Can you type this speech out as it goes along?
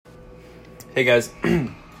Hey guys,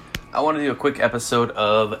 I want to do a quick episode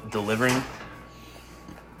of delivering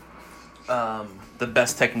the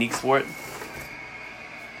best techniques for it.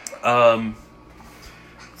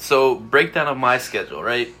 So breakdown of my schedule,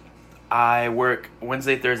 right? I work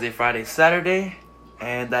Wednesday, Thursday, Friday, Saturday,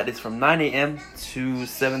 and that is from 9 a.m. to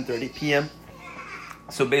 7:30 p.m.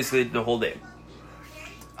 So basically the whole day.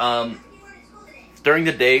 During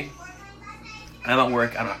the day, I'm at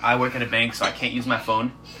work. I work at a bank, so I can't use my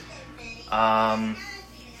phone.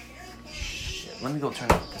 Shit, let me go turn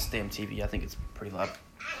off this damn TV. I think it's pretty loud.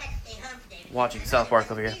 Watching South Park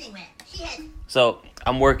over here. So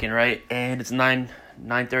I'm working, right? And it's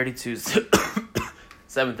 9:30 to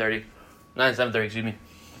 7:30. 7:30, excuse me.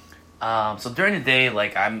 So during the day,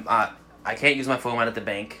 like I can't use my phone when I'm at the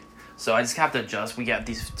bank. So I just have to adjust. We got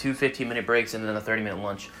these 2 15-minute breaks and then a 30-minute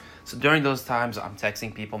lunch. So during those times, I'm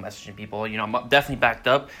texting people, messaging people. You know, I'm definitely backed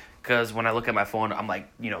up because when I look at my phone, I'm like,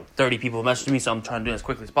 30 people messaging me. So I'm trying to do it as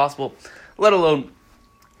quickly as possible, let alone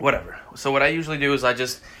whatever. So what I usually do is I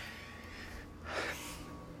just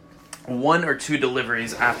 1 or 2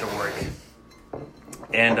 deliveries after work.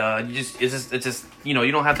 And it's just you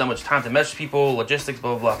don't have that much time to message people, logistics,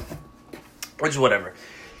 blah, blah, blah. Which is whatever.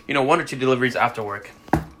 1 or 2 deliveries after work.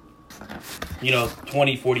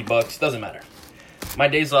 $20, $40, doesn't matter. My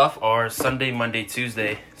days off are Sunday, Monday,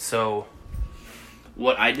 Tuesday. So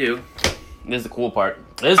what I do, this is the cool part.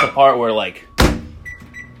 This is the part where like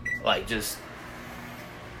just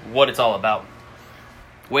what it's all about.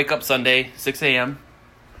 Wake up Sunday, 6 a.m.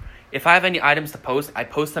 If I have any items to post, I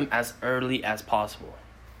post them as early as possible.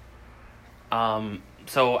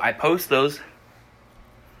 So I post those.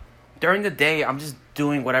 During the day, I'm just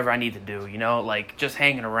doing whatever I need to do, like just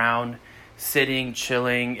hanging around, sitting,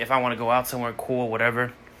 chilling. If I want to go out somewhere cool,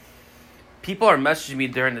 whatever. People are messaging me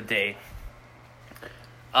during the day.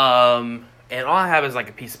 And all I have is like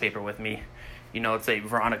a piece of paper with me. Let's say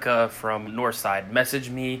Veronica from Northside messaged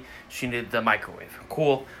me. She needed the microwave.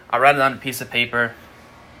 Cool. I write it on a piece of paper.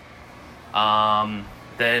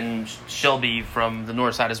 Then Shelby from the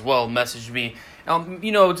North Side as well messaged me.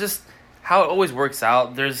 Just how it always works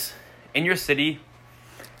out. There's, in your city,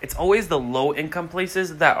 it's always the low income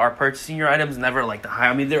places that are purchasing your items, never like the high.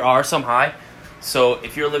 I mean, there are some high. So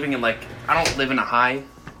if you're living in I don't live in a high.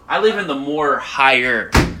 I live in the more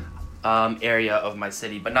higher area of my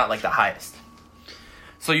city, but not like the highest.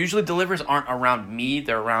 So usually deliveries aren't around me.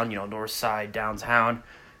 They're around, North Side, downtown.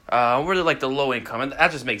 Where they're like the low income. And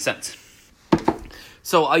that just makes sense.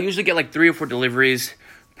 So I usually get like 3 or 4 deliveries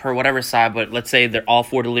per whatever side, but let's say they're all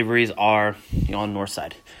 4 deliveries are, on North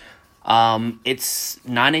Side. It's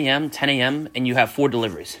 9 a.m., 10 a.m., and you have 4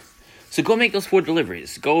 deliveries. So go make those 4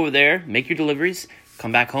 deliveries. Go over there, make your deliveries,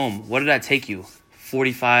 come back home. What did that take you?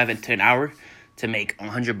 45 to an hour to make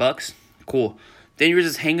 $100? Cool. Then you're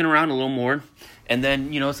just hanging around a little more, and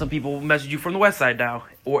then, some people message you from the West Side now,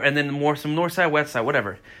 and then some North Side, West Side,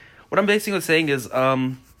 whatever. What I'm basically saying is,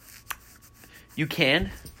 you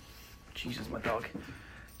can, Jesus, my dog.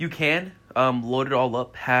 You can load it all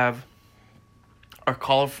up, have a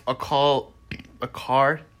car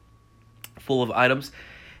full of items,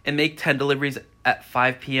 and make 10 deliveries at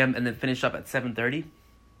 5 p.m. and then finish up at 7:30.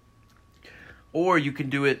 Or you can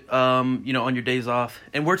do it, on your days off,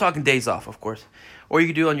 and we're talking days off, of course. Or you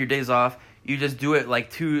can do it on your days off. You just do it like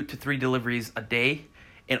 2 to 3 deliveries a day.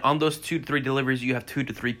 And on those 2 to 3 deliveries, you have 2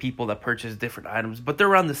 to 3 people that purchase different items, but they're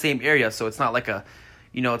around the same area, so it's not like a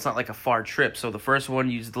far trip. So the first one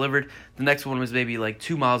you just delivered, the next one was maybe like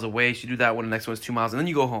 2 miles away. So you do that one, the next one's 2 miles, and then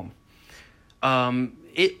you go home.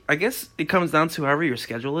 I guess it comes down to however your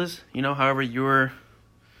schedule is, however your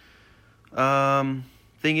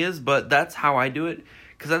thing is, but that's how I do it.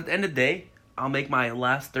 Because at the end of the day, I'll make my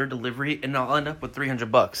last 3rd delivery, and I'll end up with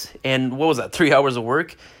 $300. And what was that? 3 hours of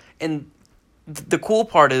work, and the cool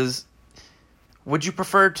part is, would you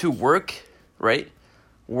prefer to work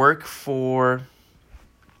for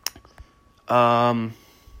 8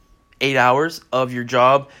 hours of your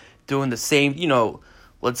job doing the same,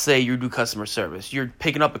 let's say you do customer service. You're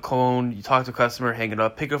picking up a phone, you talk to a customer, hang it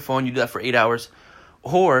up, pick up a phone, you do that for 8 hours.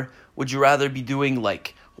 Or would you rather be doing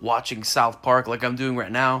watching South Park like I'm doing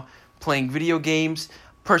right now, playing video games,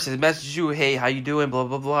 person messages you, hey, how you doing, blah,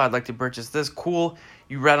 blah, blah, I'd like to purchase this, cool.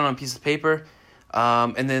 You write it on a piece of paper,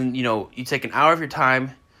 and then, you take an hour of your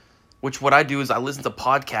time, which what I do is I listen to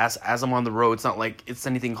podcasts as I'm on the road. It's not like it's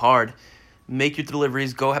anything hard. Make your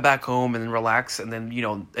deliveries, go back home, and then relax, and then,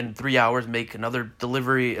 in 3 hours, make another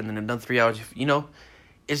delivery, and then another 3 hours,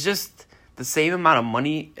 It's just the same amount of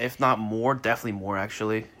money, if not more, definitely more,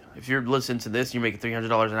 actually. If you're listening to this, you're making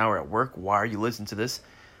 $300 an hour at work, why are you listening to this?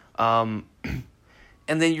 And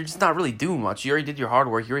and then you're just not really doing much. You already did your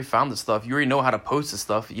hard work. You already found the stuff. You already know how to post the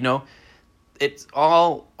stuff, you know. It's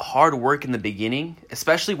all hard work in the beginning,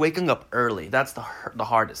 especially waking up early. That's the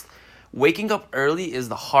hardest. Waking up early is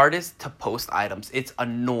the hardest to post items. It's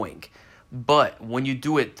annoying. But when you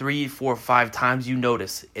do it 3, 4, 5 times, you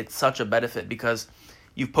notice it's such a benefit because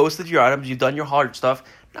you've posted your items, you've done your hard stuff.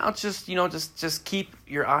 Now it's just, you know, just keep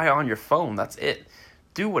your eye on your phone. That's it.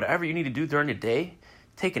 Do whatever you need to do during the day.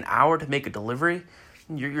 Take an hour to make a delivery.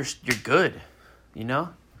 You're good, you know?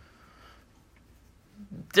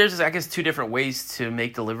 There's, I guess, 2 different ways to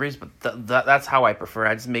make deliveries, but that's how I prefer.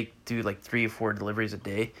 I just do like 3 or 4 deliveries a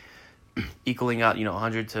day, equaling out, you know,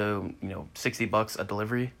 100 to, you know, $60 a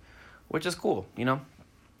delivery, which is cool, you know.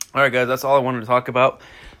 All right, guys, that's all I wanted to talk about,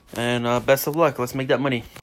 and best of luck. Let's make that money.